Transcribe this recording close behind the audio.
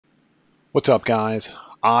What's up, guys?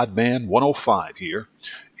 OddMan105 here,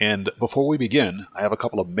 and before we begin, I have a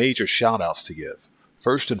couple of major shout-outs to give.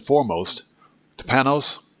 First and foremost, to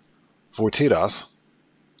Panos Fortidas,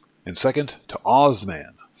 and second, to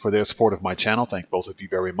Ozman for their support of my channel. Thank both of you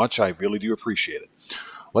very much. I really do appreciate it.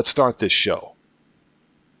 Let's start this show.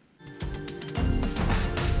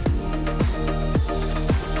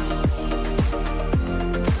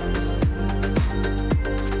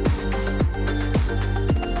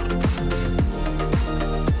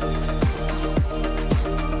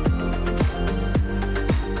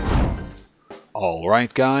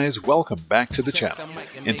 Alright guys, welcome back to the channel.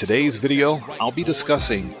 In today's video, I'll be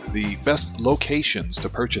discussing the best locations to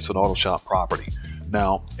purchase an auto shop property.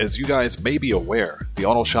 Now, as you guys may be aware, the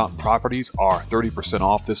auto shop properties are 30%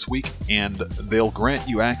 off this week, and they'll grant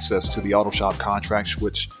you access to the auto shop contracts,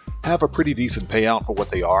 which have a pretty decent payout for what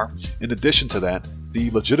they are. In addition to that, the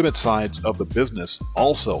legitimate sides of the business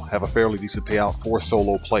also have a fairly decent payout for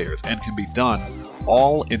solo players and can be done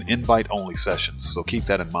all in invite-only sessions, so keep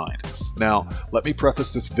that in mind. Now, let me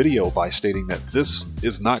preface this video by stating that this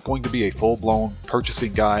is not going to be a full-blown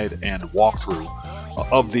purchasing guide and walkthrough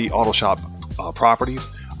of the auto shop properties.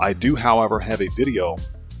 I do, however, have a video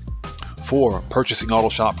for purchasing auto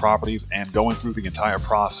shop properties and going through the entire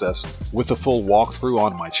process with a full walkthrough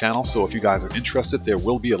on my channel. So if you guys are interested, there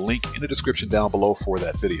will be a link in the description down below for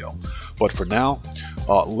that video. But for now,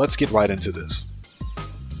 let's get right into this.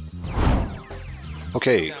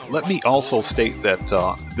 Okay, let me also state that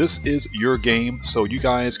this is your game, so you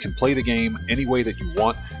guys can play the game any way that you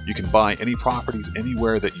want. You can buy any properties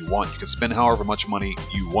anywhere that you want. You can spend however much money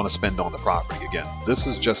you want to spend on the property. Again, this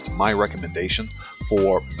is just my recommendation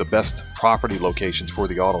for the best property locations for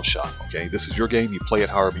the auto shop. Okay, this is your game. You play it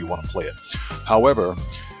however you want to play it. However,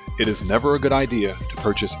 it is never a good idea to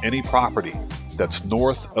purchase any property that's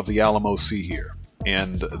north of the Alamo Sea here.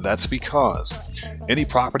 And that's because any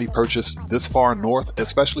property purchased this far north,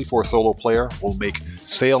 especially for a solo player, will make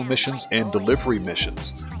sale missions and delivery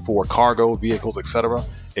missions for cargo, vehicles, etc.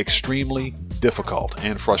 extremely difficult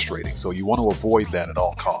and frustrating. So you want to avoid that at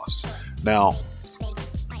all costs. Now,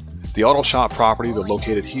 the auto shop properties are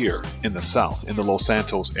located here in the south, in the Los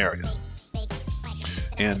Santos area.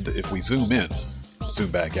 And if we zoom in,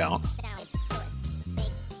 zoom back out,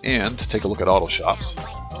 and take a look at auto shops,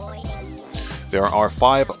 there are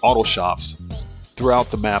 5 auto shops throughout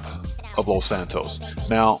the map of Los Santos.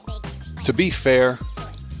 Now, to be fair,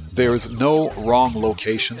 there is no wrong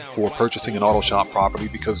location for purchasing an auto shop property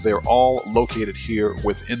because they're all located here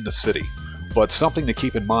within the city. But something to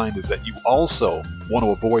keep in mind is that you also want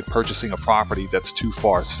to avoid purchasing a property that's too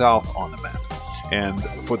far south on the map. And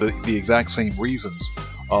for the exact same reasons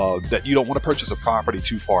that you don't want to purchase a property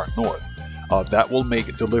too far north. That will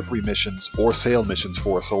make delivery missions or sale missions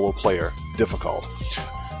for a solo player difficult.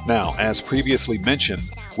 Now, as previously mentioned,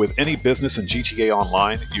 with any business in GTA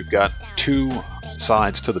Online, you've got 2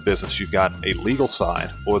 sides to the business. You've got a legal side,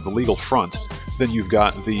 or the legal front, then you've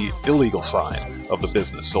got the illegal side of the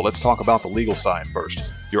business. So let's talk about the legal side first.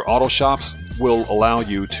 Your auto shops will allow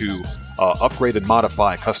you to upgrade and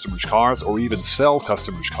modify customers' cars, or even sell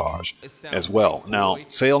customers' cars as well. Now,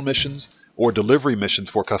 sale missions or delivery missions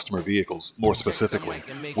for customer vehicles, more specifically,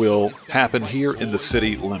 will happen here in the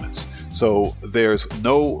city limits. So there's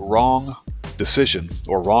no wrong decision,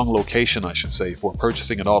 or wrong location I should say, for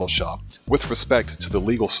purchasing an auto shop with respect to the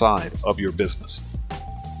legal side of your business.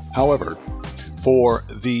 However, for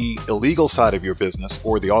the illegal side of your business,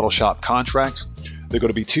 or the auto shop contracts, there are going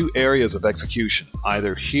to be 2 areas of execution,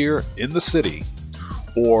 either here in the city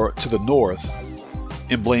or to the north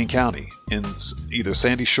in Blaine County, in either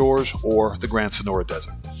Sandy Shores or the Grand Sonora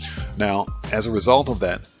Desert. Now, as a result of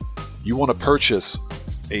that, you want to purchase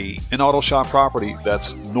an auto shop property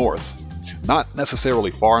that's north, not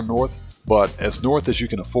necessarily far north, but as north as you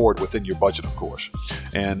can afford within your budget, of course.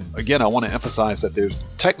 And again, I want to emphasize that there's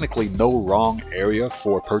technically no wrong area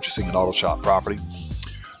for purchasing an auto shop property,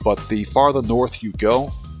 but the farther north you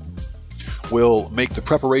go will make the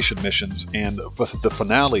preparation missions and the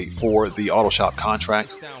finale for the auto shop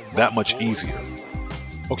contracts that much easier.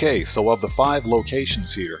 Okay, so of the 5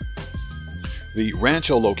 locations here, the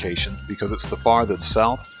Rancho location, because it's the farthest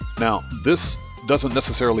south. Now, this doesn't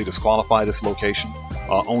necessarily disqualify this location,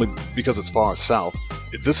 only because it's far south.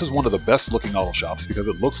 This is one of the best looking auto shops because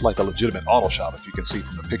it looks like a legitimate auto shop, if you can see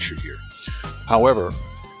from the picture here. However,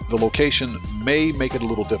 the location may make it a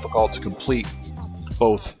little difficult to complete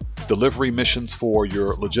both delivery missions for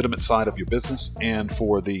your legitimate side of your business and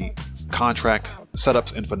for the contract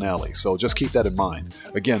setups and finale. So just keep that in mind.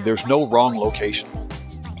 Again, there's no wrong location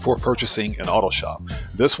for purchasing an auto shop.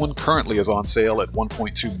 This one currently is on sale at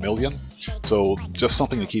 $1.2 million, so just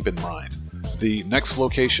something to keep in mind. The next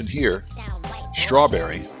location here,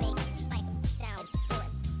 Strawberry,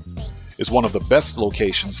 is one of the best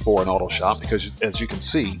locations for an auto shop because, as you can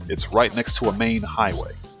see, it's right next to a main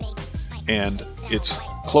highway, and it's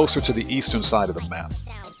closer to the eastern side of the map.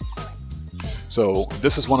 So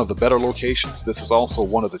this is one of the better locations. This is also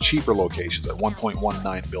one of the cheaper locations at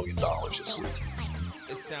 $1.19 billion this week.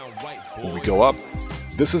 When we go up,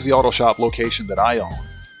 this is the auto shop location that I own,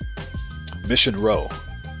 Mission Row.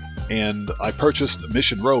 And I purchased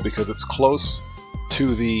Mission Row because it's close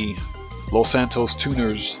to the Los Santos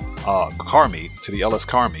Tuners car meet, to the LS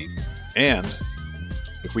car meet. And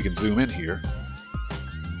if we can zoom in here,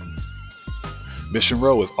 Mission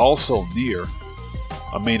Row is also near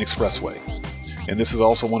a main expressway. And this is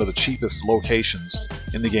also one of the cheapest locations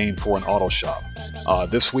in the game for an auto shop.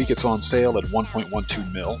 This week it's on sale at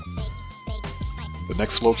 1.12 mil. The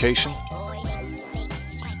next location,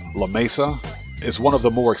 La Mesa, is one of the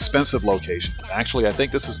more expensive locations. Actually, I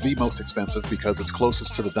think this is the most expensive because it's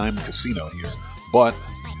closest to the Diamond Casino here. But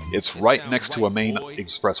it's right next to a main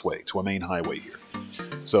expressway, to a main highway here.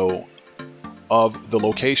 So, of the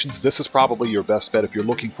locations, this is probably your best bet if you're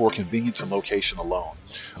looking for convenience and location alone.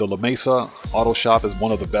 The La Mesa Auto Shop is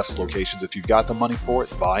one of the best locations. If you've got the money for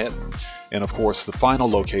it, buy it. And of course, the final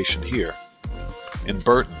location here in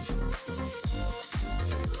Burton,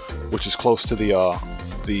 which is close to the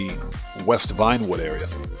West Vinewood area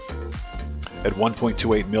at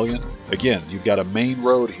 1.28 million. Again, you've got a main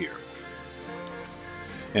road here.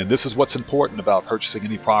 And this is what's important about purchasing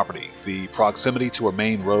any property: the proximity to a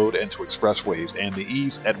main road and to expressways, and the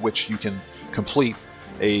ease at which you can complete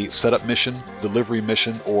a setup mission, delivery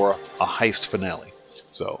mission, or a heist finale.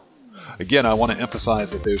 So, again, I want to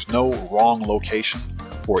emphasize that there's no wrong location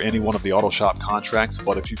for any one of the auto shop contracts,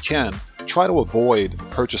 but if you can, try to avoid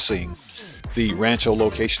purchasing the Rancho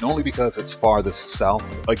location only because it's farthest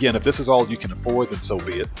south. Again, if this is all you can afford, then so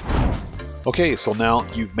be it. Okay, so now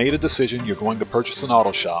you've made a decision, you're going to purchase an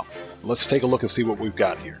auto shop. Let's take a look and see what we've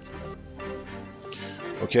got here.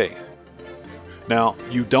 Okay, now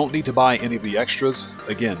you don't need to buy any of the extras.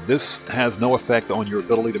 Again, this has no effect on your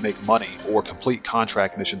ability to make money or complete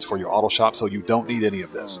contract missions for your auto shop, so you don't need any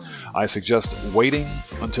of this. I suggest waiting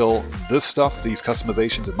until this stuff, these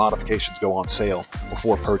customizations and modifications, go on sale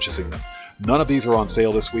before purchasing them. None of these are on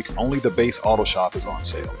sale this week. Only the base auto shop is on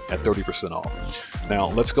sale at 30% off. Now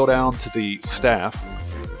let's go down to the staff.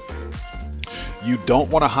 You don't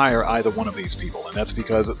want to hire either one of these people, and that's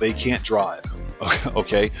because they can't drive.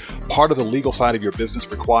 Okay? Part of the legal side of your business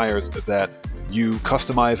requires that you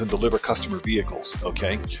customize and deliver customer vehicles.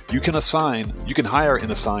 Okay? You can hire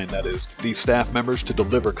and assign, that is, these staff members to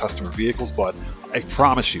deliver customer vehicles, but I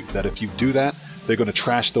promise you that if you do that, they're going to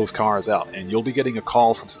trash those cars out, and you'll be getting a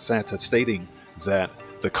call from Citation stating that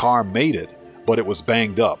the car made it, but it was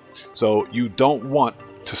banged up. So you don't want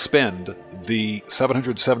to spend the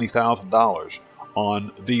 $770,000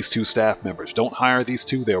 on these two staff members. Don't hire these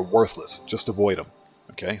two. They're worthless. Just avoid them.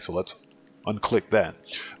 Okay, so let's unclick that.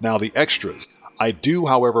 Now the extras. I do,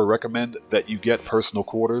 however, recommend that you get personal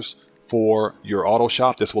quarters for your auto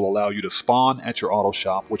shop. This will allow you to spawn at your auto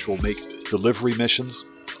shop, which will make delivery missions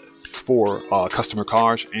for customer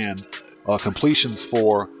cars and completions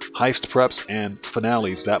for heist preps and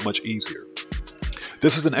finales that much easier.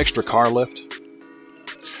 This is an extra car lift.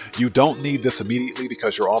 You don't need this immediately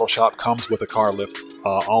because your auto shop comes with a car lift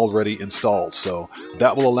already installed, so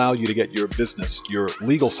that will allow you to get your business, your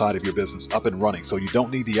legal side of your business, up and running. So you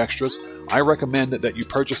don't need the extras. I recommend that you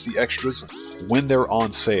purchase the extras when they're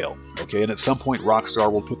on sale. Okay, and at some point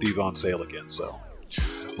Rockstar will put these on sale again. So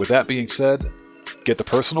with that being said, get the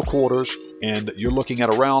personal quarters, and you're looking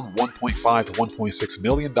at around $1.5 to $1.6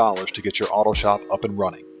 million to get your auto shop up and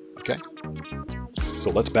running. Okay,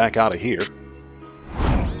 so let's back out of here.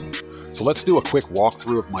 So let's do a quick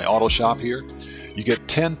walkthrough of my auto shop here. You get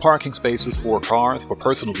 10 parking spaces for cars, for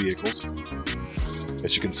personal vehicles,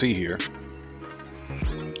 as you can see here.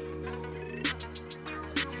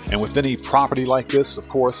 And with any property like this, of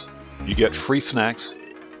course, you get free snacks,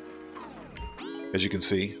 as you can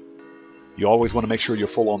see. You always want to make sure you're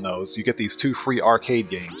full on those. You get these 2 free arcade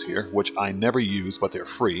games here, which I never use, but they're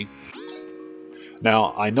free.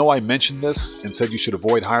 Now, I know I mentioned this and said you should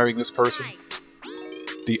avoid hiring this person.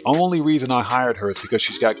 The only reason I hired her is because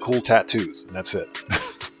she's got cool tattoos, and that's it.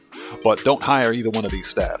 But don't hire either one of these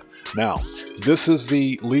staff. Now, this is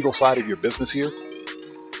the legal side of your business here.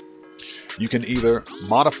 You can either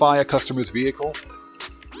modify a customer's vehicle,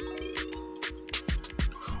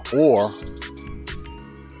 or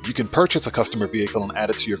you can purchase a customer vehicle and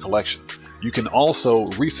add it to your collection. You can also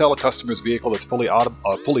resell a customer's vehicle that's fully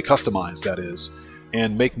customized, that is,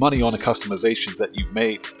 and make money on the customizations that you've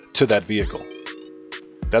made to that vehicle.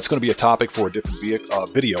 That's going to be a topic for a different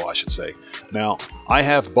video, I should say. Now, I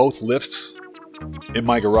have both lifts in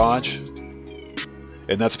my garage,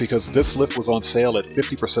 and that's because this lift was on sale at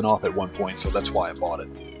 50% off at one point, so that's why I bought it.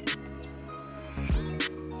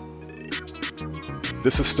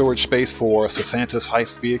 This is storage space for Cisation's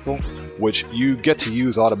heist vehicle, which you get to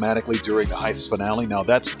use automatically during the heist finale. Now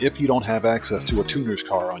that's if you don't have access to a tuner's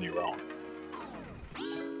car on your own.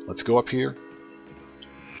 Let's go up here.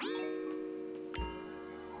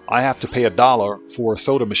 I have to pay $1 for a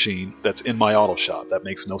soda machine that's in my auto shop. That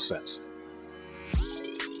makes no sense.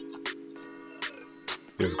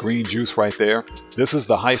 There's green juice right there. This is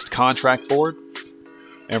the heist contract board.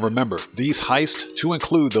 And remember, these heists, to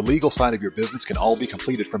include the legal side of your business, can all be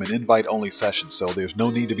completed from an invite-only session, so there's no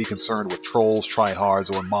need to be concerned with trolls,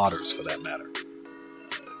 tryhards, or modders for that matter.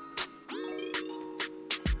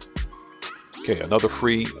 Okay, another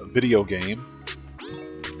free video game.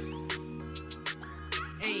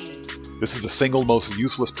 This is the single most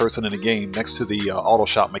useless person in the game next to the auto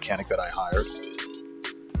shop mechanic that I hired.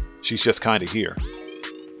 She's just kind of here.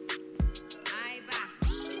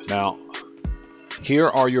 Now, here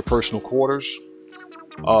are your personal quarters.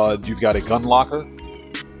 You've got a gun locker,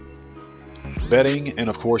 bedding, and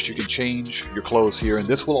of course you can change your clothes here, and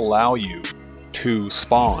this will allow you to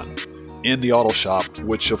spawn in the auto shop,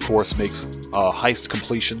 which of course makes heist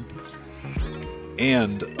completion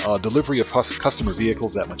and delivery of customer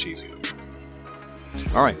vehicles that much easier.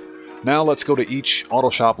 Alright, now let's go to each auto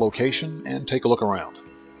shop location and take a look around.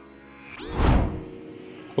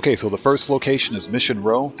 Okay, so the first location is Mission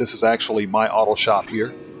Row. This is actually my auto shop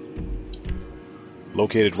here,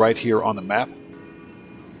 located right here on the map.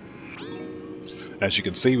 As you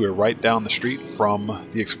can see, we're right down the street from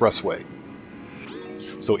the expressway.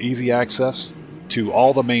 So easy access to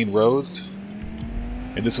all the main roads.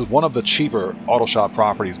 And this is one of the cheaper auto shop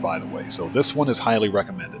properties, by the way, so this one is highly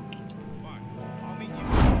recommended.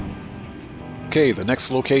 Okay, the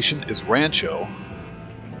next location is Rancho,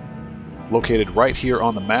 located right here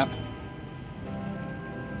on the map.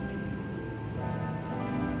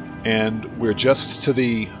 And we're just to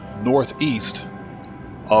the northeast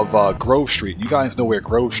of Grove Street. You guys know where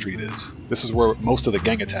Grove Street is. This is where most of the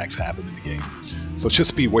gang attacks happen in the game. So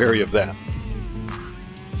just be wary of that.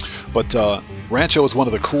 But Rancho is one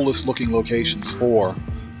of the coolest looking locations for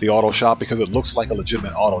the auto shop because it looks like a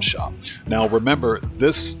legitimate auto shop. Now remember,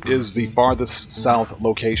 this is the farthest south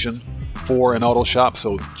location for an auto shop,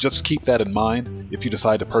 so just keep that in mind if you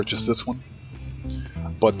decide to purchase this one.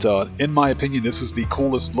 But in my opinion, this is the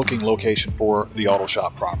coolest looking location for the auto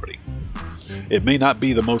shop property. It may not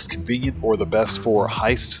be the most convenient or the best for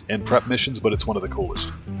heists and prep missions, but it's one of the coolest.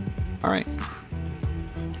 Alright,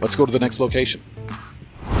 let's go to the next location.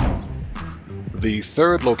 The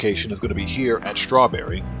third location is going to be here at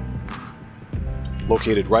Strawberry,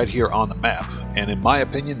 located right here on the map. And in my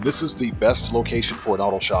opinion, this is the best location for an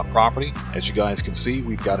auto shop property. As you guys can see,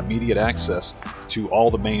 we've got immediate access to all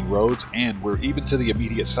the main roads, and we're even to the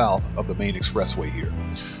immediate south of the main expressway here,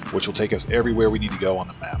 which will take us everywhere we need to go on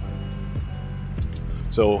the map.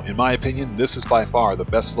 So in my opinion, this is by far the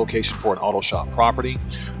best location for an auto shop property.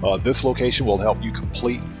 This location will help you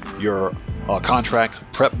complete your contract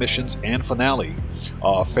prep missions and finale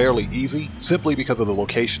fairly easy, simply because of the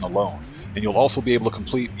location alone. And you'll also be able to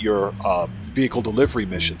complete your vehicle delivery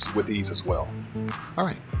missions with ease as well.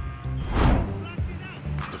 Alright.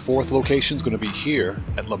 The fourth location is going to be here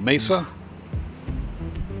at La Mesa,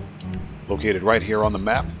 located right here on the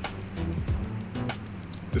map.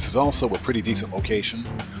 This is also a pretty decent location.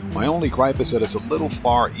 My only gripe is that it's a little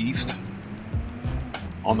far east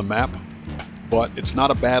on the map, but it's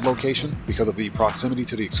not a bad location because of the proximity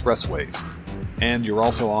to the expressways, and you're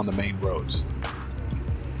also on the main roads.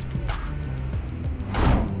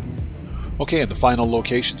 Okay, and the final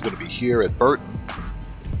location is going to be here at Burton,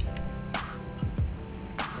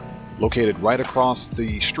 located right across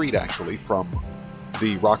the street actually from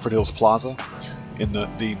the Rockford Hills Plaza in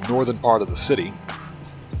the northern part of the city.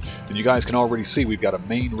 And you guys can already see we've got a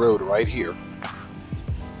main road right here,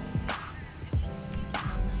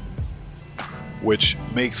 which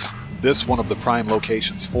makes this one of the prime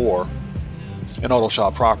locations for an auto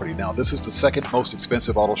shop property. Now, this is the second most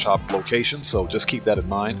expensive auto shop location, so just keep that in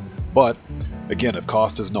mind. But again, if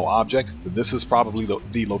cost is no object, then this is probably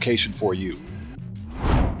the location for you.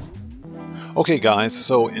 Okay guys,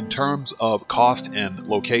 so in terms of cost and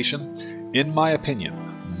location, in my opinion,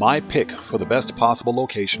 my pick for the best possible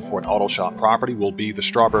location for an auto shop property will be the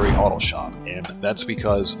Strawberry Auto Shop, and that's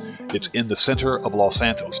because it's in the center of Los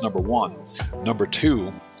Santos, number one. Number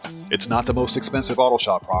two, It's not the most expensive auto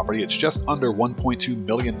shop property. It's just under $1.2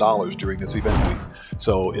 million during this event week.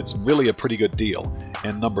 So it's really a pretty good deal.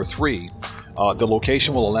 And number 3, the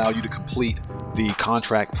location will allow you to complete the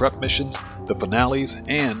contract prep missions, the finales,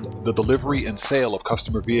 and the delivery and sale of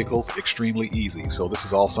customer vehicles extremely easy. So this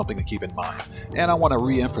is all something to keep in mind. And I want to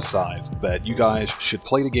re-emphasize that you guys should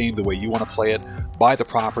play the game the way you want to play it, buy the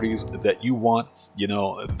properties that you want. You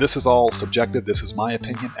know, this is all subjective. This is my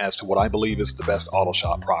opinion as to what I believe is the best auto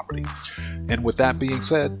shop property. And with that being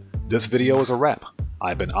said, this video is a wrap.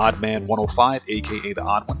 I've been OddMan105, aka The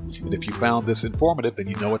Odd One, and if you found this informative, then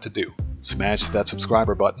you know what to do. Smash that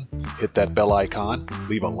subscriber button, hit that bell icon,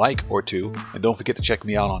 leave a like or two, and don't forget to check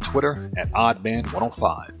me out on Twitter at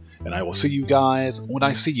OddMan105. And I will see you guys when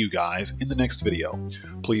I see you guys in the next video.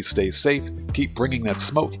 Please stay safe, keep bringing that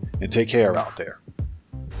smoke, and take care out there.